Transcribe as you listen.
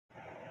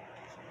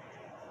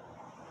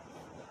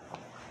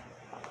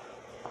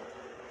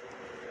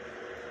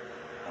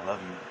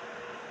Love you.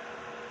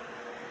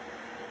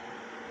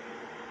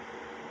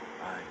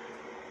 Bye.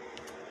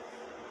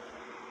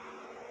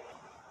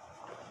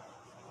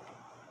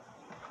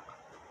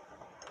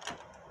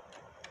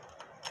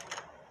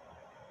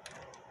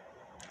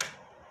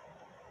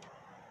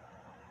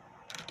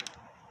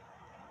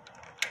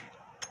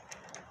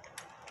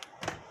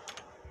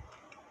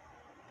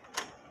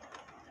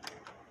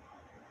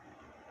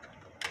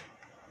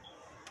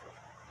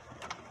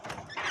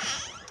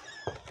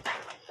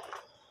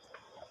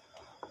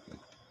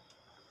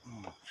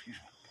 Excuse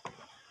me.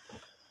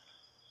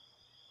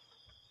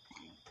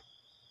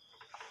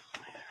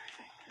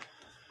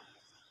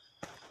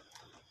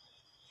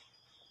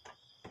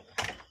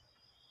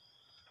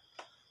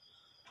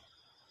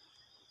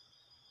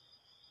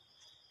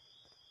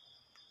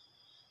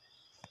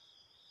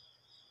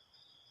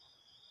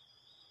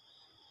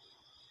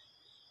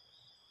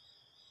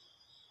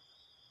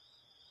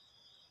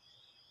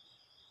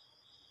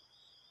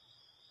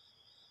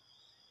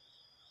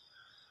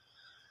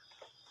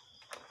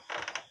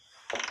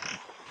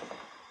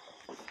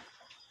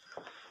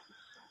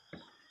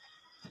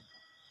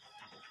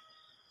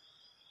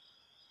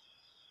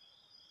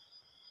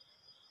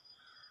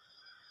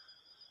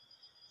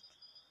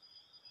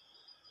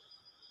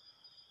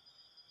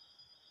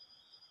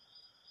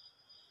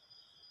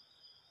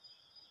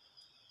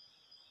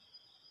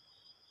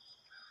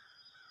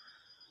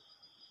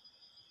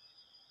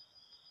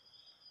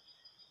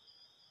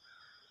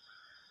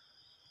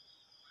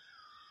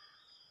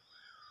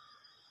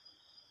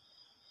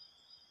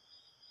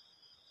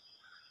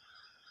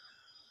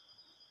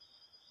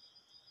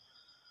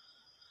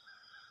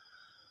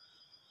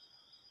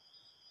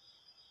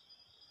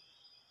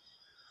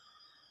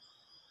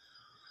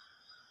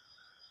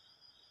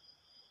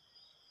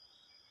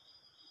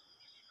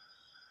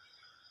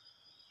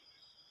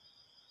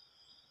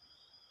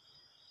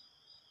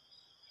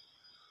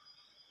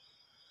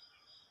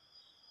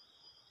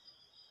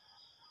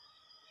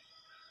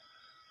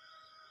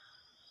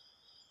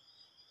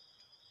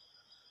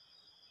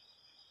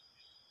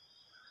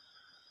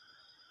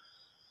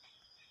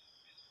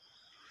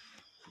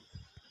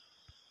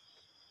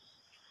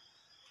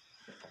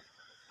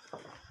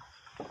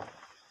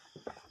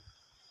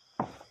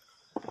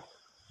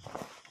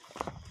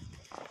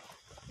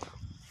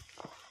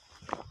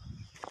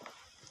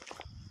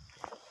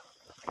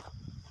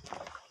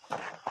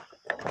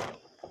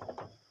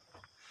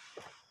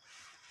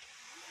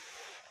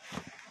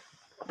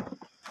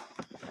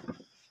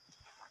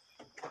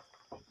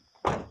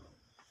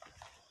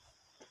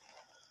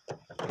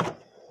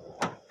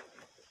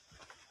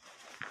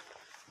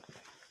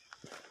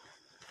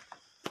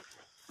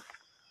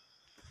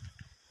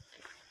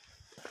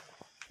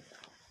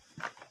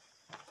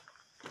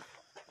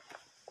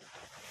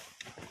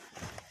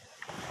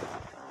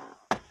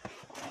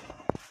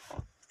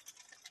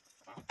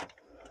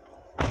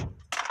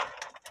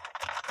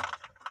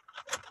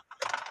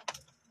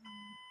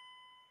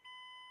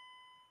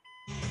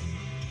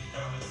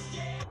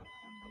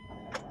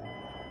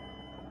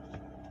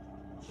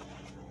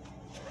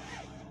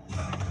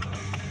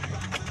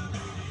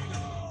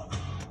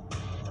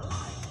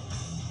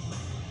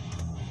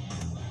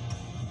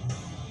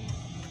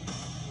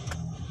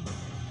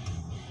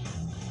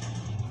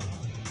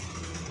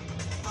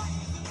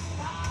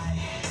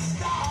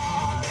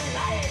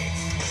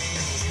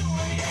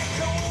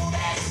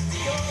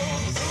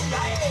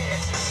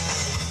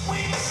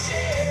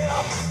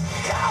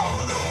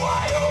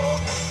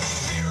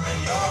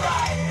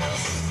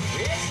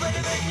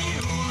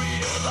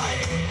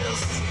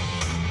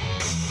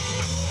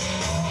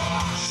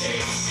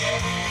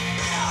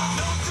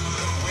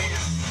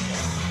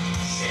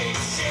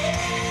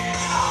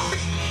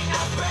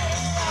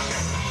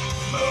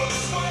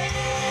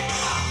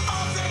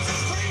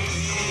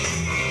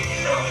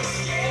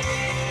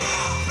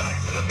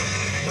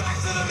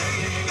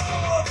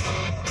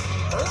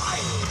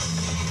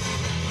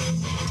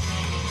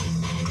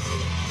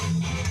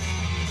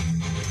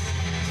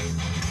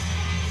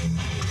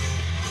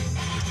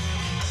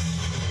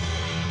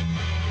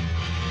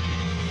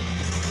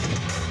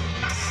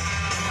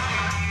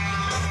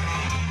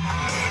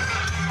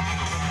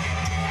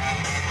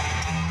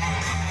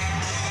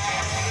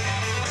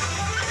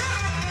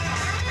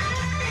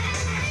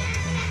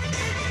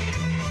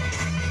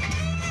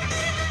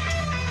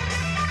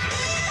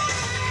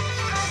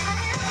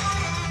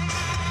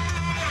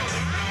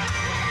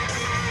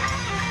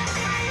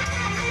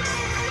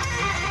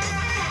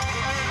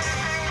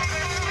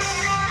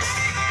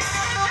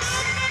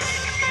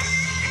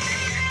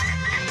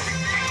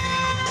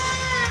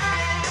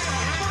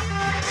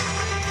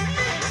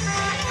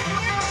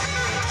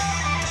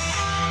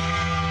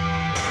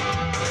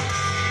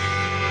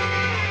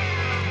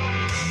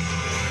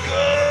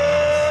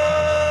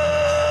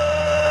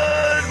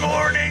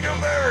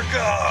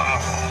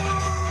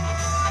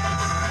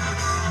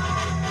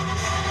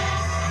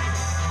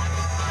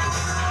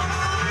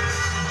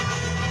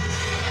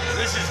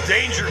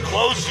 Danger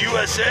Close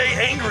USA,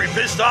 Angry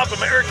Pissed Off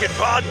American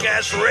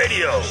Podcast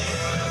Radio.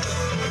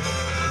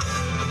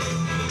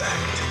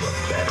 Back to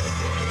a better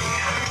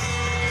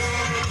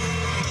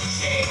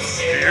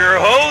Your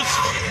host,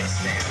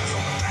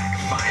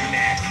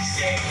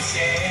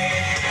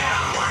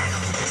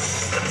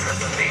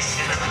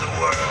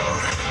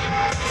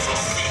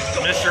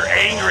 Mr.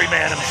 Angry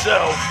Man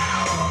himself,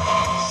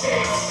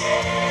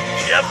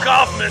 Jeff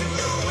Kaufman.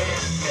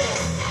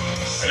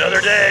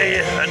 Another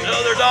day,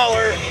 another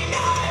dollar.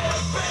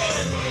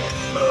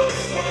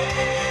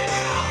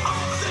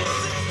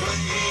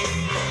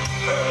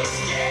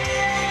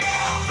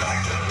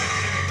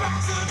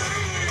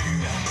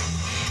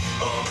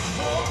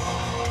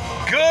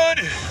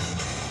 Good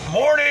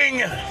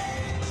morning,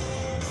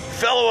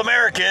 fellow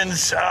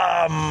Americans.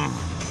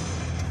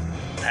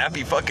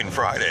 Happy fucking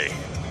Friday.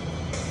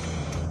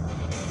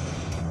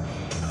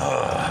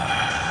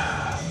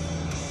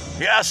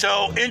 Yeah,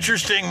 so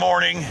interesting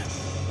morning.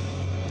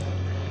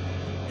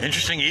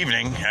 Interesting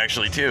evening,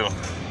 actually, too.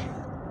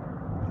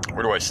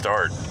 Where do I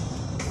start?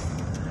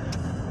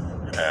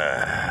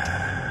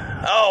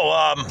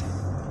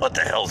 What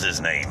the hell's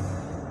his name?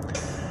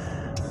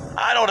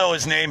 I don't know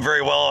his name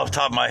very well off the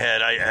top of my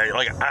head.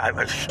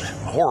 I'm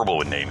horrible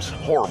with names.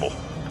 Horrible.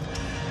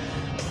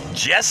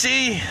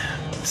 Jesse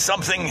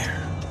something.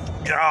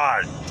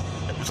 God,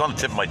 it was on the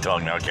tip of my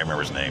tongue. Now I can't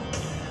remember his name.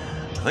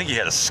 I think he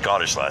had a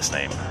Scottish last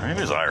name. Maybe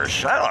he was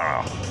Irish. I don't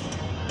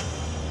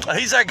know.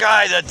 He's that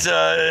guy that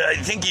I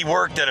think he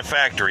worked at a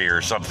factory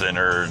or something,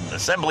 or an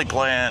assembly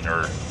plant,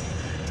 or...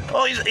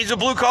 Well, he's a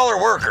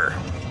blue-collar worker,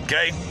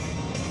 okay?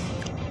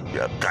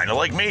 Yeah, kind of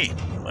like me.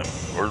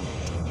 Or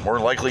more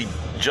likely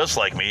just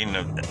like me in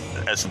the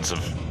essence of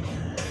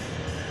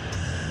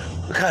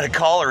the kind of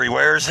collar he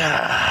wears.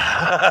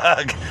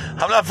 I'm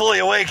not fully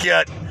awake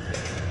yet.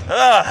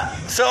 And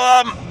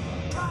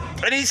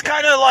he's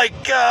kind of like,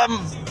 I'm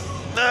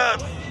not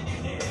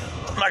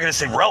going to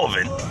say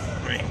relevant.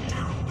 I mean,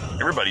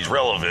 everybody's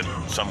relevant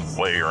in some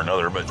way or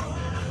another, but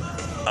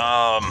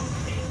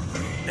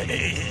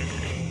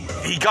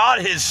he got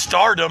his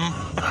stardom.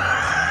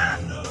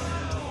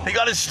 He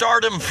got his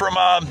stardom from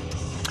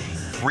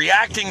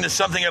reacting to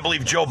something I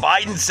believe Joe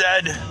Biden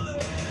said,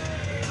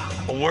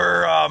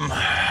 where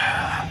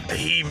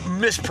he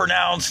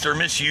mispronounced or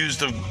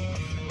misused the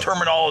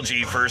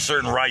terminology for a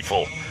certain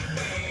rifle.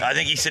 I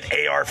think he said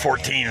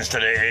AR-14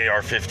 instead of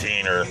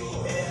AR-15, or...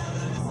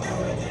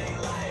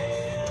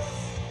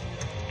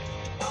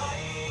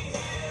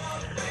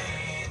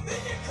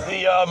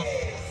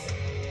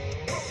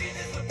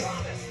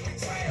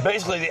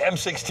 Basically the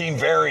M16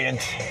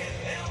 variant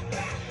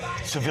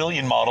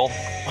civilian model,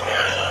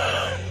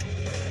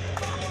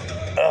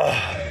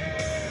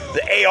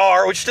 the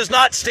AR, which does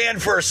not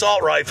stand for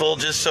assault rifle,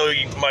 just so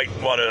you might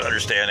want to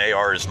understand,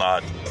 AR is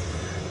not,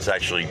 it's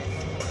actually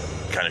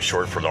kind of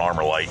short for the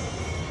armor light.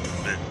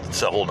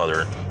 It's a whole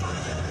nother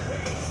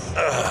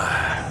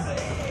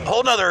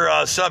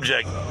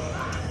subject.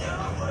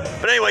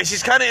 But anyways,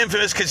 he's kind of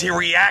infamous because he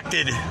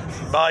reacted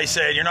by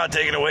saying, "You're not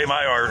taking away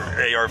my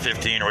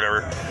AR-15 or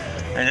whatever."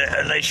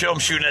 And they show him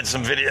shooting at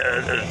some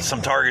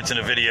some targets in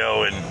a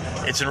video, and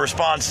it's in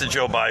response to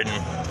Joe Biden.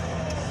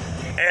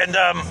 And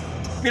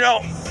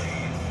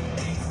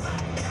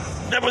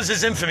that was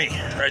his infamy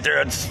right there.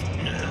 It's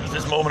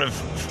his moment of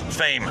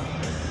fame.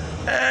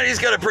 And he's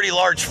got a pretty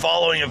large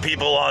following of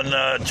people on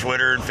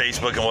Twitter and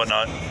Facebook and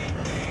whatnot.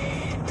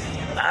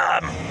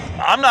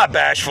 I'm not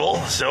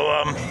bashful, so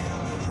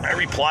I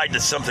replied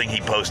to something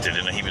he posted,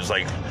 and he was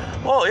like,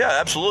 "Oh yeah,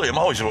 absolutely. I'm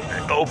always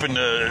open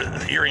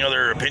to hearing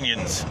other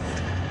opinions.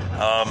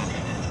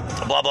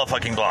 Blah blah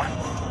fucking blah."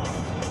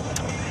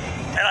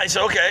 And I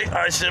said, "Okay."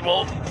 I said,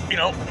 "Well,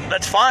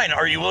 that's fine.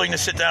 Are you willing to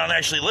sit down and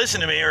actually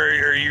listen to me, or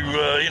are you,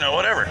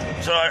 whatever?"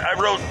 So I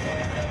wrote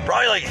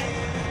probably like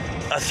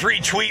a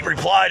 3-tweet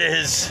reply to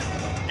his,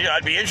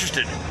 I'd be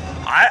interested.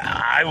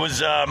 I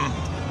was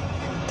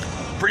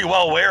pretty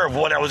well aware of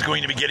what I was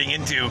going to be getting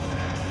into,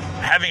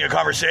 having a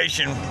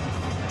conversation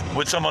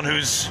with someone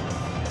who's,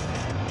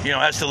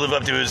 has to live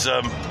up to his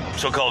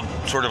so-called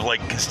sort of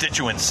like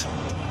constituents,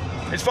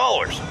 his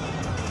followers.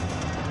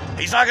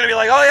 He's not going to be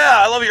like, "Oh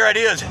yeah, I love your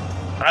ideas."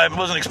 I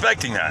wasn't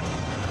expecting that.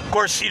 Of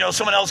course,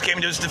 someone else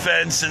came to his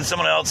defense, and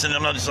someone else, and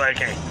I'm not just like,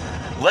 "Hey,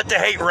 let the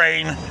hate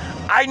rain."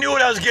 I knew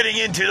what I was getting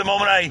into the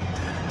moment I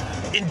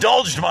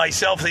indulged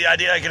myself the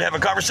idea I could have a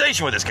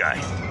conversation with this guy.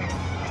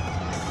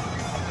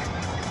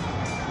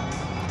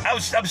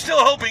 I'm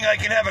still hoping I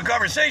can have a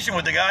conversation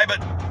with the guy, but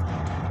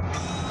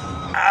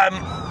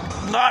I'm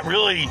not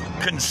really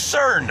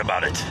concerned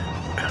about it.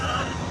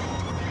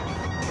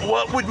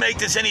 What would make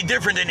this any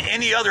different than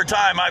any other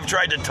time I've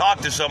tried to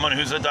talk to someone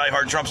who's a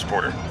diehard Trump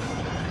supporter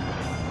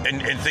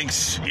and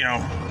thinks,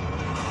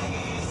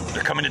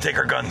 they're coming to take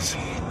our guns,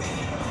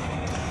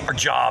 our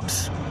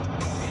jobs?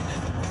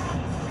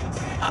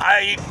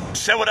 I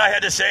said what I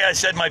had to say. I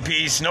said my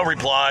piece. No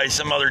reply.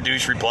 Some other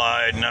douche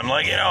replied, and I'm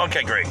like,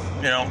 okay, great.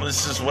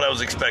 This is what I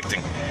was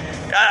expecting.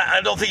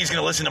 I don't think he's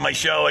going to listen to my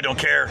show. I don't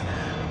care.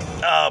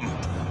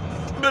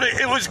 But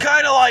it was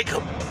kind of like,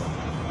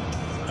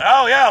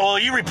 "Oh yeah, well,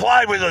 you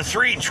replied with a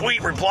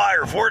 3-tweet reply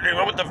or 4.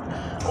 What the?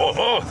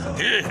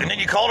 And then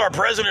you called our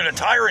president a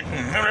tyrant."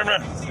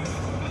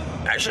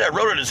 Actually, I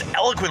wrote it as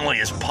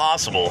eloquently as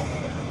possible,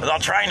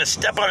 without trying to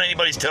step on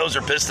anybody's toes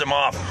or piss them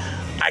off.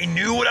 I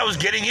knew what I was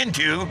getting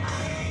into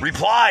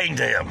replying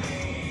to him.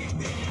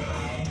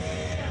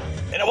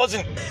 And I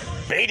wasn't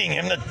baiting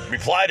him to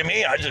reply to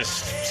me. I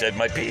just said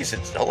my piece.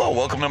 It's, hello,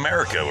 welcome to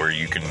America, where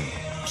you can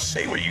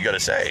say what you got to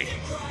say.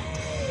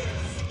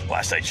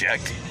 Last I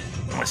checked,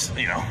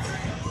 you know,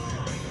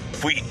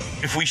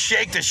 if we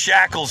shake the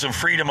shackles of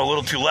freedom a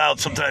little too loud,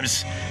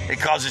 sometimes it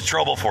causes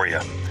trouble for you.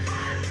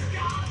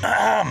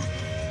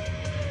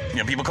 You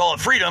know, people call it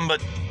freedom,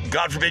 but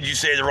God forbid you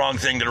say the wrong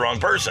thing to the wrong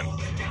person.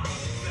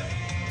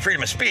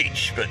 Freedom of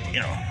speech, but, you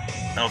know,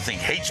 I don't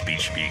think hate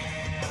speech should be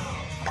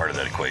part of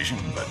that equation,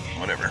 but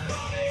whatever.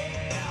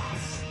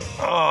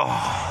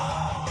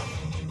 Oh,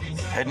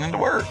 heading into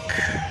work.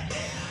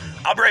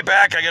 I'll be right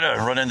back. I gotta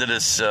run into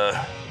this,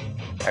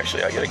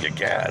 actually, I gotta get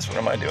gas. What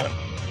am I doing?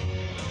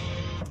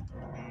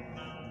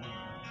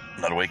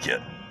 Not awake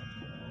yet.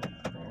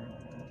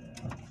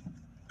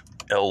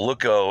 El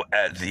Loco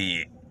at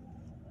the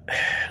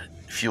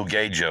fuel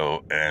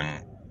gauge-o,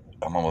 and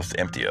I'm almost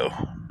empty-o.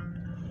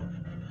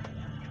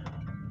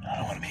 I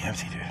don't want to be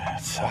empty, dude.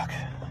 That sucks.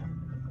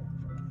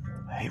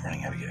 I hate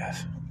running out of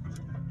gas.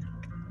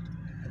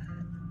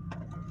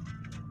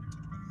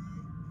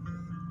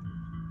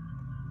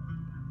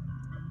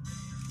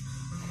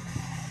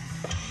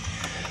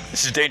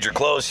 This is Danger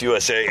Close,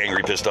 USA,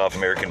 Angry Pissed Off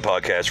American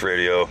Podcast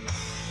Radio.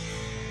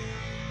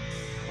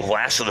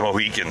 Last of the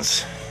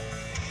Mohicans.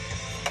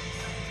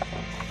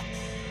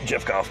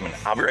 Jeff Kaufman.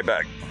 I'll be right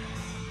back.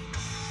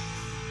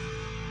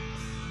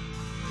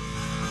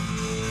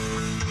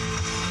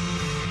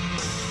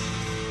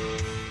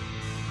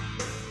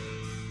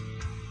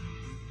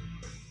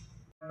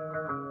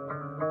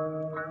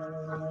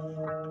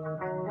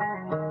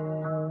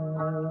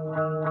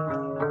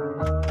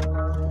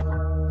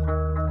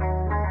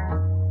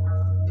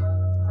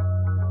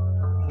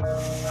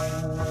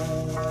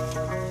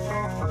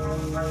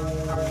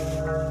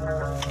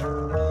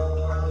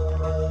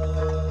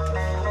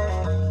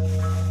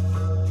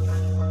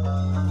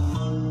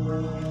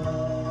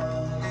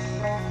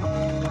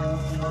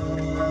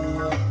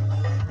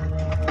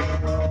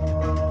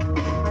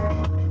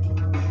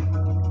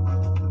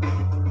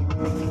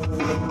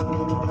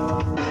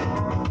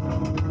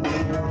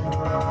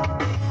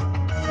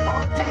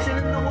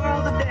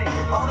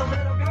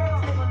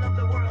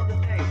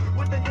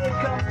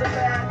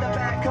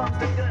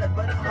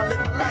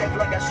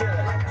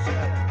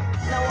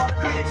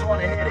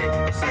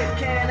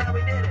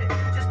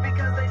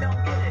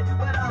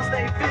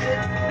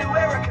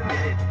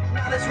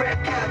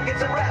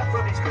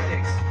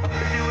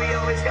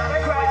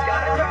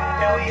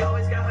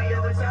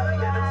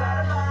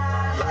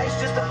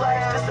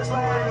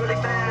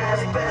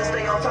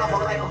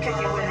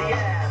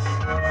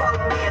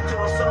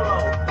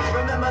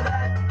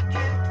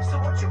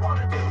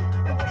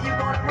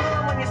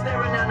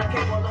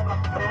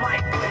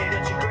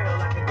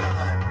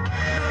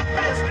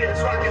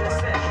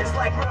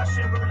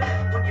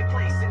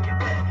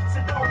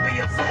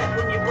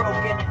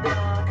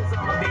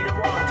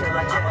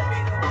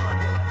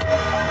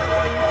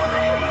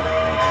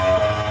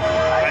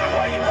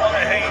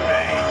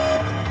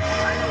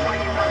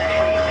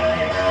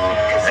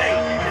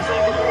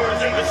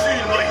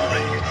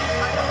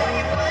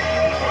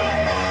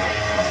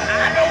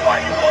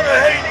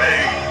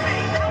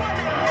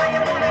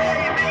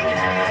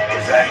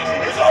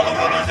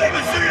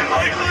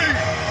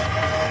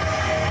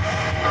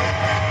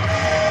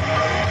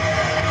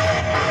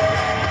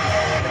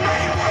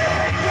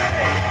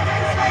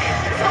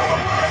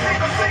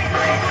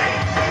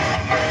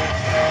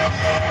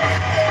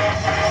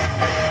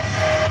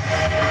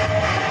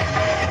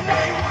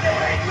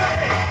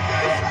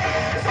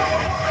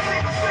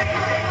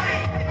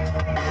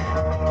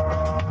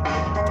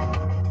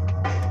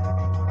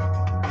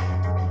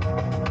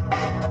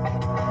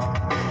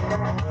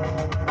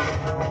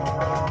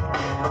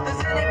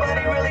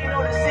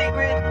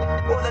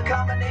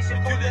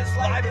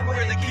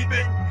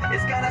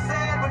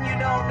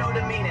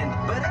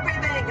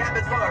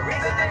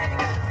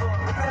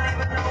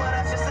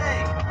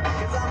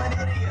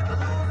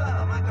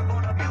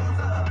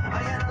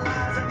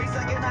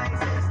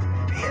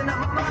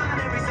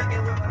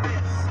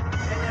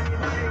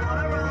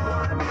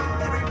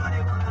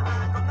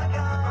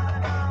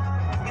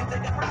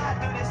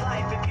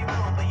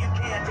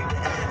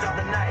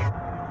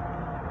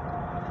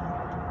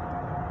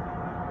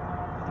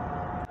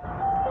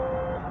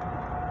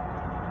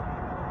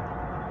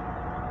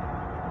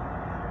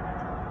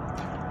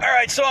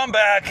 So I'm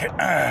back.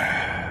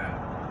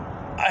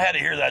 I had to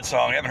hear that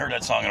song. I haven't heard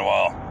that song in a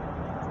while.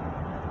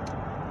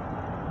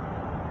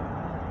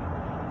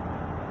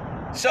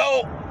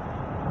 So,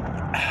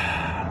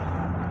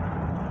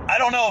 I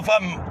don't know if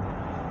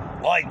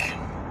I'm, like,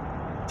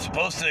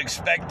 supposed to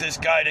expect this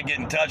guy to get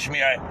in touch with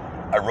me.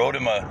 I wrote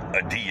him a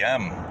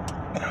DM.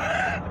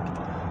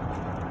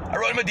 I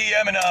wrote him a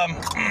DM and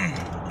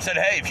said,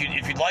 hey,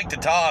 if you'd like to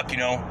talk, you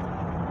know,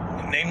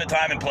 name the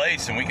time and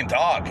place and we can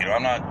talk. You know,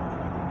 I'm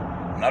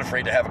not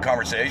afraid to have a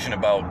conversation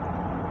about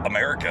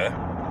America.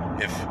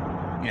 If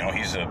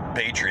he's a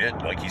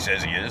patriot like he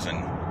says he is,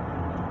 and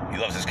he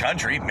loves his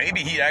country,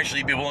 maybe he'd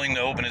actually be willing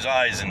to open his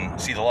eyes and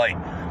see the light.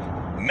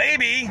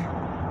 Maybe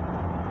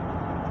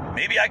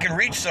I can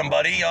reach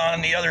somebody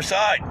on the other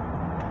side.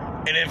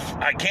 And if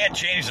I can't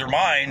change their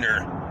mind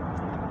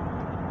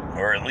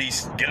or at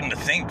least get them to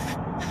think,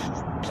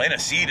 plant a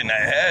seed in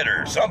that head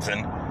or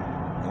something,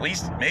 at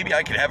least maybe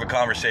I could have a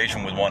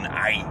conversation with one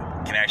I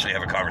can actually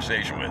have a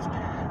conversation with,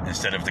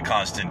 instead of the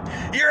constant,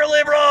 you're a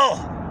liberal,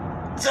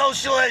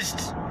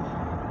 socialist,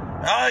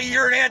 oh,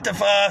 you're an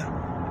Antifa,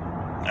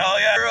 oh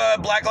yeah, you're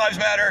Black Lives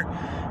Matter,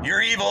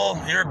 you're evil,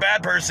 you're a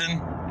bad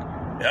person,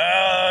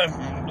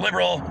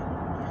 liberal,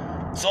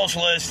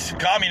 socialist,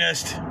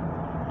 communist.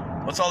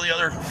 What's all the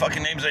other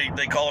fucking names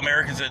they call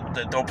Americans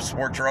that don't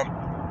support Trump?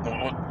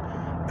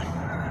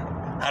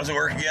 How does it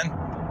work again?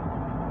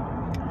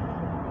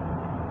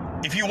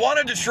 If you want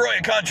to destroy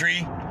a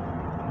country,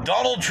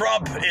 Donald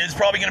Trump is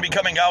probably going to be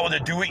coming out with a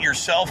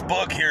do-it-yourself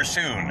book here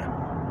soon.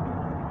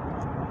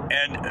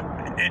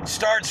 And it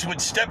starts with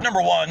step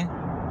number one.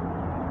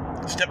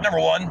 Step number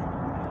one,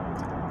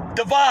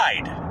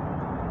 divide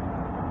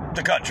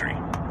the country.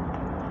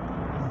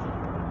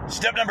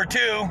 Step number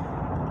two,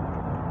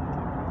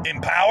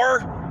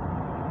 empower,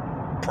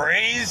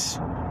 praise,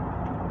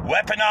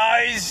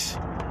 weaponize,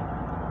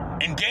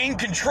 and gain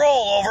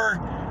control over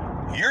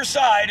your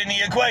side in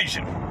the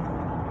equation.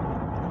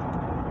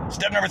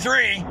 Step number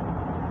three,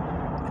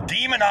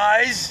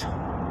 demonize,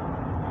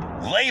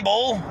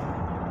 label,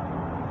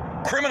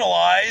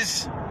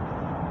 criminalize,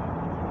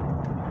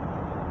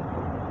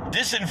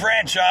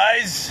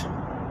 disenfranchise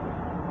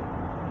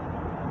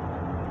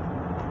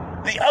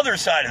the other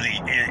side of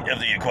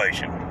the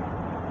equation.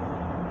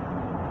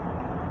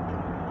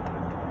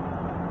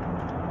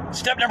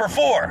 Step number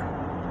four,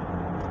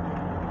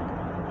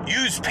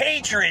 use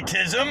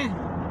patriotism,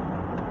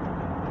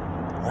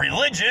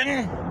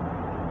 religion,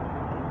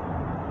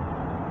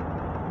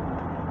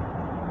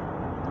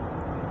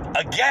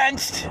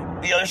 against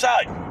the other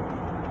side.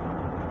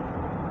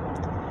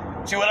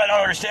 See, what I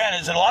don't understand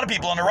is that a lot of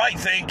people on the right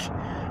think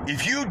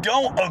if you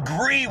don't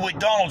agree with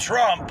Donald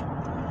Trump,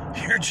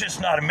 you're just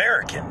not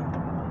American.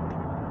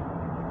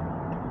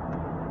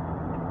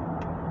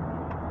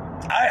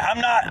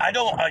 I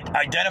don't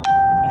identify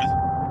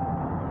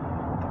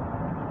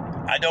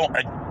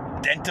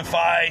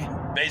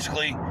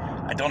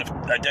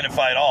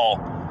at all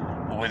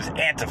with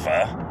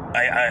Antifa.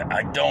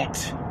 I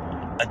don't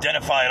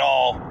identify at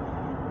all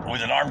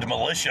with an armed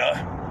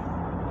militia.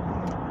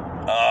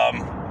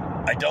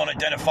 I don't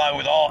identify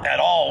at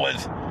all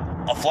with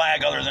a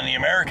flag other than the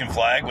American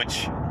flag,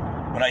 which,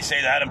 when I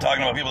say that, I'm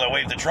talking about people that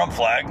wave the Trump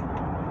flag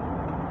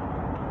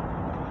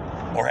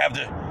or have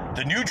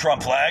the new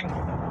Trump flag,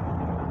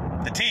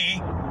 the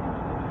T.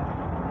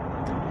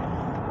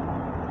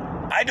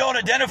 I don't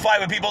identify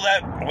with people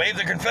that wave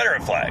the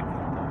Confederate flag.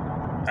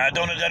 I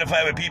don't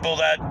identify with people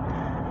that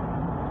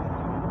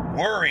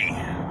worry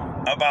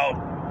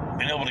about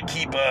being able to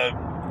keep a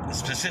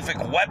specific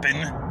weapon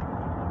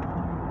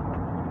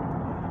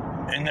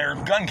in their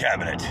gun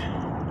cabinet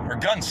or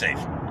gun safe.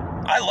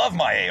 I love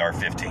my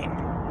AR-15.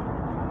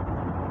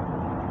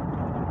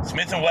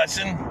 Smith &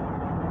 Wesson,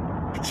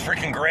 it's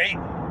freaking great.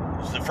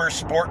 It's the first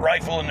sport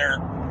rifle in their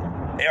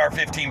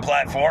AR-15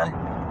 platform.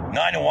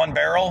 9-in-1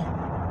 barrel.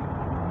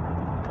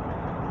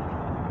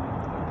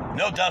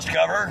 No dust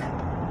cover.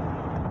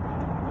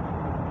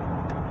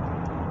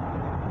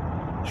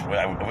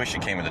 I wish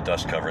it came with a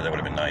dust cover. That would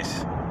have been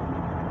nice.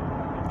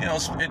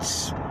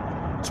 It's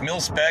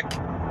mil-spec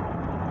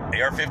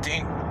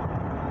AR-15.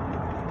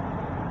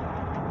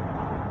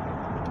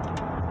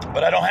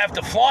 But I don't have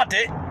to flaunt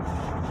it.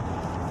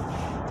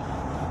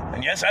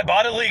 And yes, I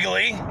bought it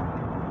legally.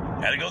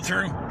 Had to go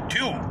through 2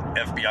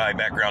 FBI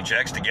background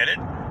checks to get it.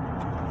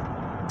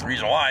 The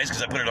reason why is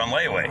because I put it on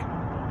layaway.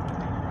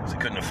 Because I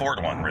couldn't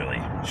afford one,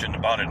 really. Shouldn't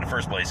have bought it in the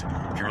first place,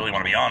 if you really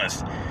want to be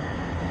honest.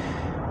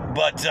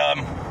 But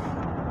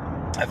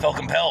I felt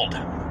compelled,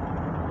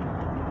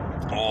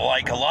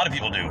 like a lot of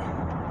people do,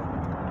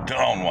 to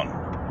own one.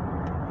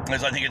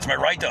 Because I think it's my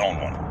right to own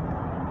one.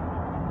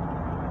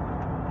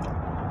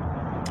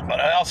 But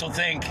I also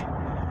think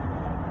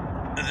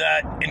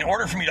that in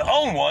order for me to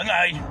own one,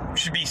 I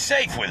should be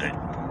safe with it.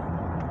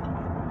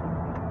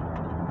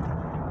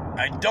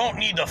 I don't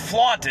need to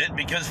flaunt it,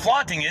 because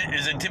flaunting it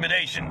is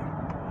intimidation.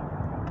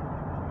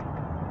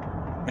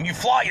 When you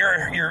flaunt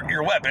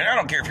your weapon, I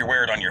don't care if you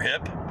wear it on your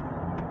hip,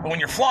 but when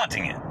you're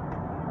flaunting it,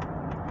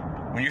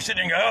 when you're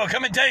sitting there and go, oh,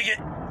 come and take it.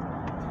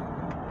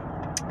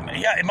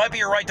 Yeah, it might be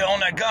your right to own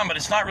that gun, but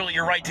it's not really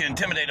your right to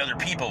intimidate other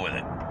people with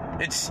it.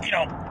 It's,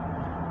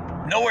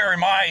 nowhere in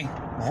my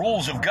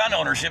rules of gun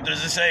ownership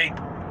does it say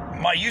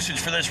my usage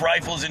for this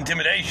rifle is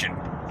intimidation.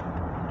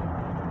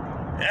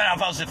 Yeah,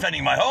 if I was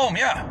defending my home,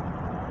 yeah.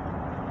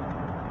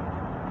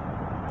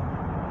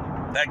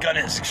 That gun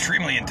is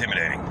extremely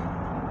intimidating.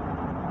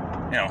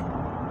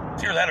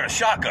 It's either that or a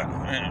shotgun.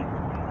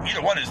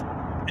 Either one is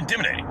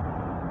intimidating.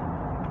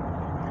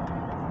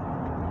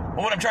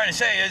 But what I'm trying to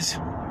say is,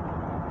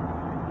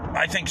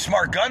 I think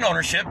smart gun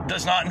ownership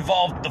does not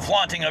involve the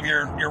flaunting of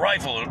your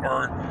rifle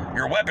or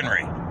your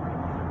weaponry.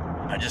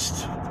 I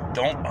just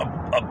don't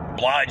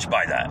oblige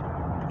by that.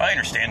 I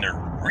understand their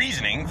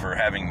reasoning for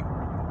having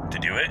to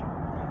do it,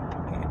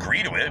 and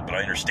agree to it, but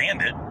I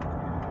understand it.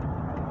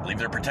 I believe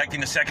they're protecting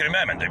the Second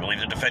Amendment. They believe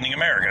they're defending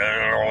America.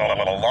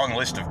 A long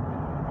list of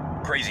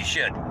crazy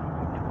shit.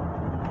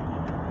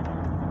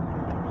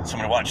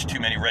 Someone watched too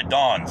many Red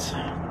Dawns.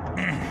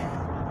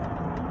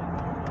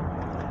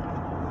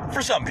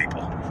 For some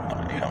people,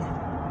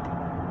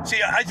 See,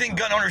 I think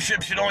gun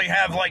ownership should only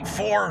have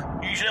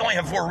you should only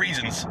have 4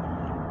 reasons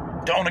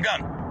to own a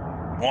gun.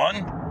 1,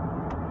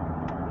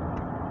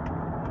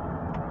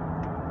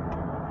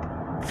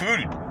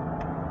 food,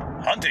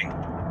 hunting.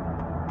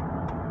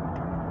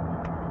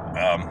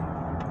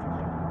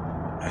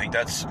 I think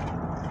that's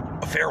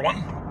a fair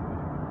one.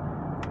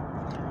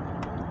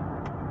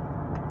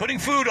 Putting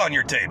food on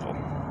your table.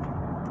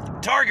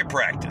 Target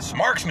practice,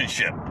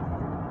 marksmanship.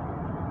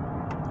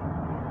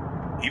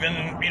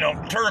 Even,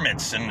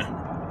 tournaments and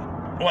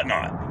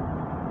whatnot.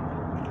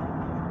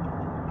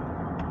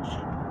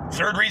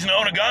 3rd reason to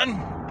own a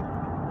gun,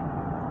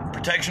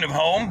 protection of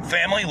home,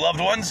 family, loved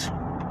ones,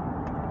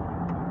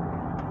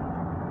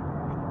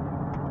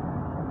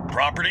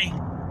 property.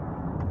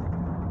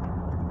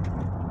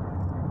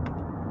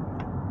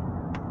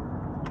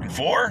 And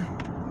 4,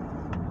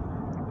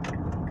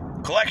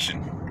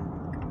 collection.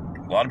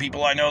 A lot of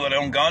people I know that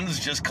own guns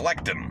just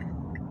collect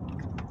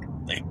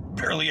them. They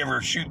barely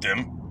ever shoot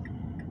them,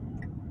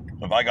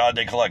 but by God,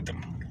 they collect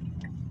them.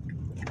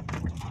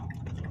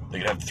 They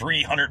could have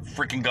 300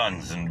 freaking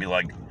guns and be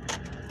like,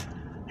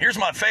 here's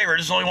my favorite,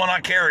 this is the only one I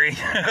carry.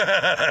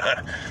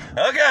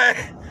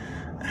 Okay.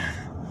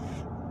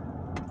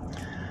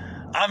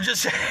 I'm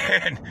just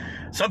saying,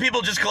 some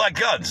people just collect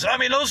guns. I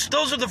mean,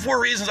 those are the 4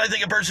 reasons I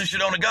think a person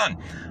should own a gun.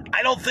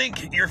 I don't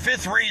think your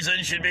 5th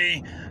reason should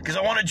be because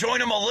I want to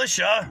join a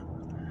militia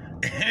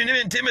and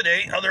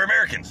intimidate other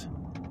Americans.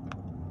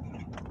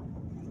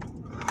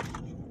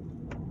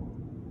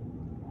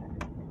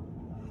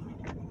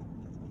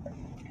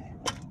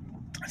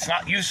 It's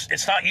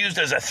not used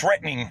as a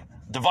threatening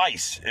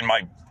device in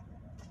my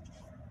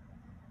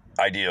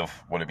idea of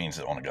what it means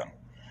to own a gun.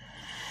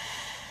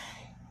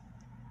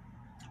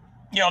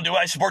 Do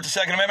I support the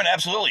Second Amendment?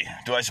 Absolutely.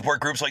 Do I support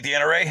groups like the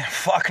NRA?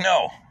 Fuck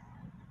no.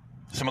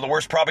 Some of the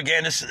worst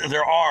propagandists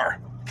there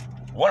are.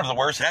 One of the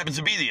worst happens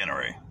to be the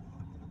NRA.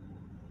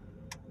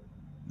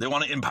 They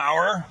want to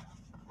empower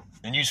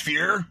and use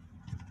fear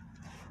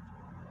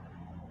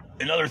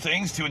and other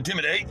things to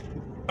intimidate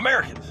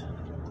Americans.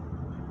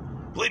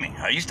 Believe me,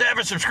 I used to have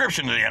a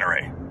subscription to the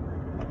NRA.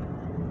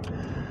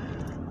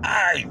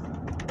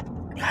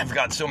 I've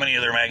got so many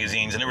of their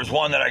magazines, and there was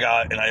one that I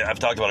got, and I've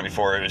talked about it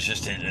before. It was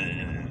just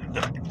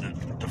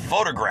the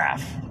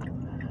photograph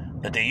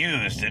that they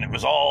used, and it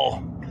was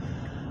all,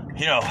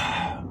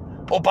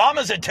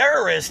 Obama's a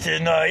terrorist,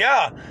 and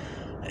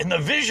and the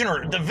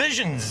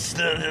visions,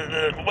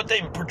 what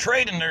they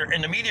portrayed in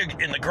the media,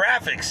 in the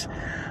graphics,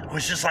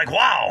 was just like,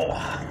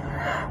 wow.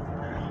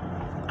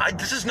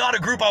 This is not a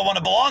group I want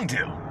to belong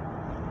to.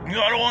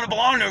 I don't want to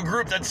belong to a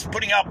group that's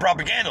putting out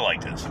propaganda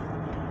like this.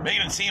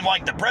 Making it seem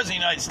like the President of the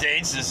United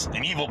States is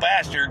an evil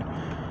bastard.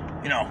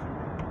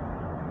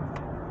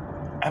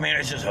 I mean,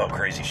 it's just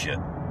crazy shit.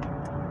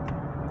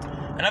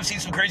 And I've seen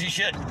some crazy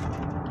shit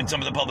in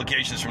some of the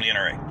publications from the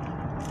NRA.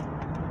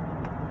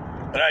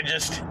 But I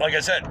just, like I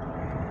said,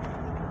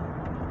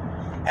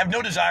 have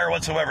no desire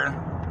whatsoever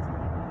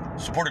to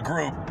support a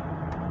group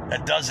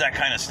that does that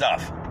kind of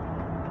stuff.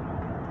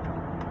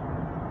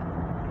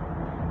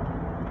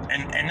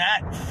 And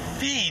that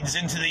feeds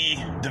into the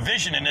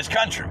division in this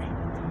country.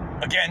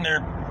 Again,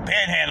 they're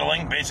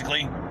panhandling,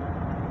 basically,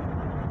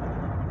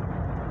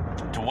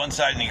 to one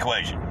side of the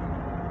equation.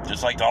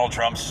 Just like Donald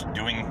Trump's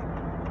doing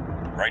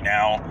right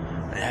now.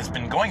 It has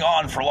been going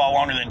on for a lot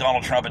longer than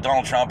Donald Trump, but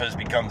Donald Trump has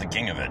become the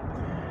king of it.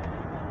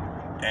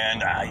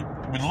 And I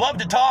would love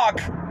to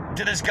talk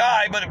to this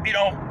guy, but,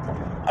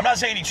 I'm not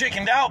saying he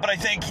chickened out, but I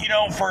think,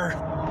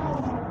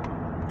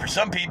 for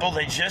some people,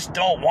 they just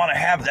don't want to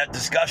have that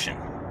discussion.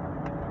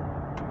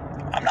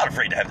 I'm not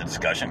afraid to have the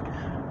discussion.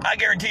 I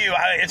guarantee you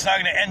it's not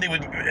going to end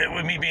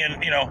with me being,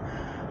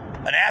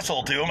 an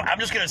asshole to him. I'm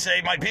just going to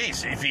say my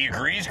piece. If he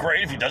agrees,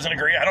 great. If he doesn't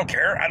agree, I don't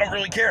care. I don't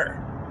really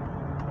care.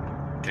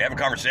 Can you have a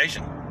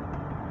conversation?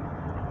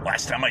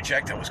 Last time I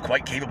checked, I was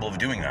quite capable of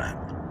doing that.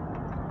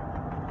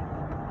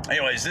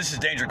 Anyways, this is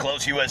Danger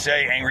Close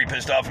USA, Angry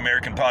Pissed Off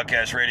American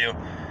Podcast Radio.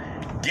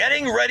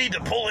 Getting ready to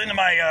pull into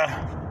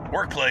my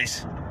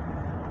workplace.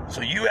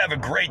 So you have a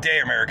great day,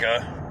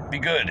 America. Be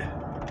good.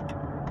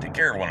 Take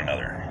care of one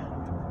another.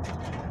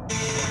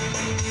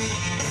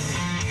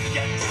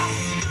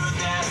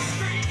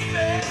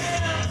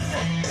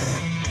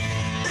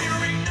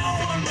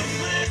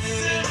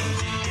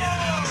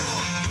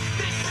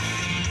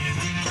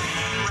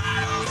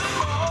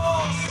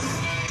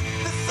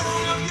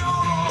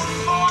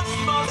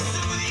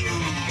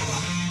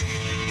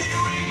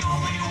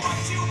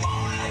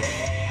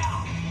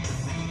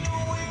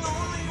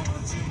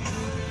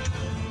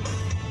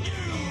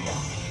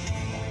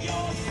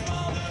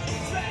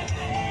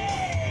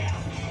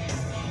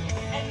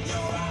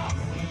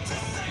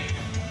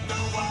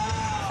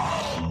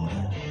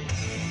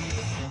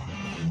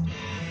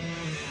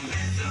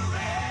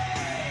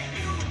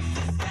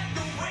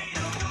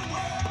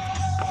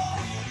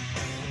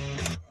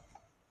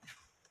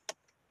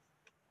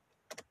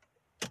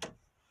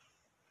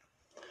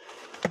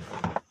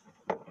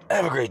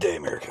 Have a great day,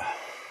 America.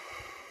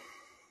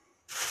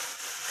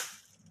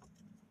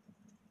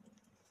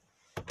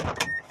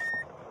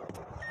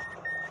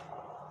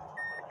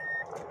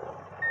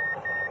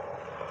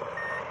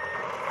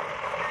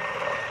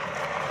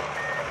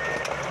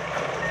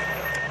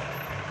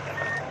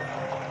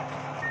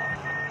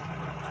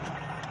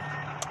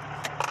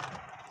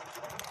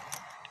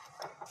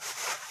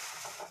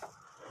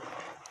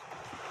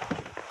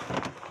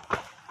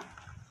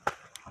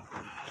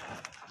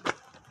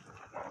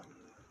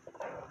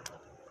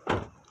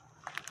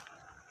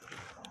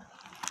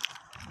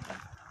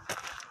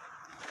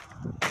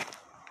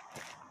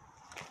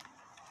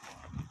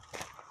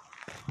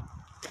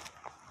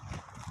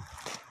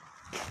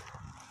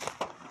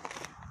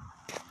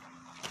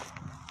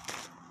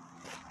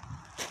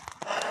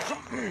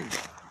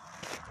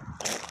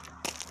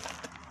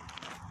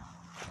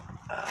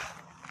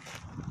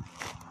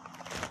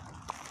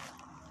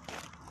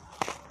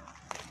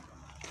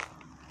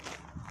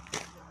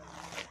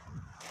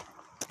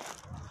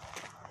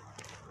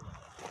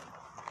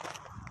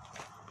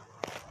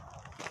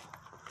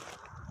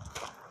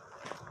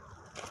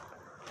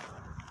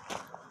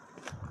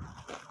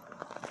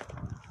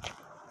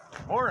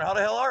 Morning, how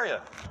the hell are you?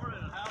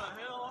 Morning, how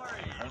the hell are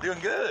you? I'm doing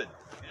good.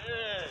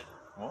 Good.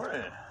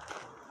 Morning.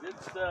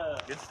 Good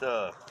stuff. Good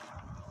stuff.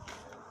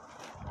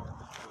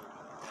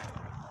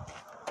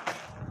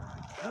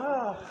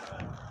 Oh.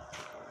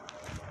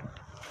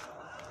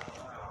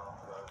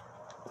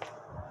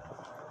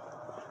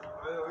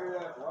 Well, here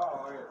after a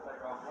while, I gotta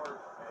take off work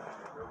and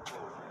go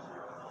pull this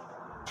year.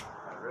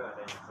 I really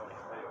need something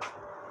to pay.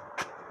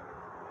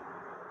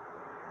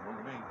 What do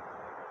you mean?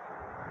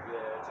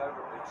 Yeah, it's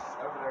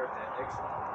over there at that excellent.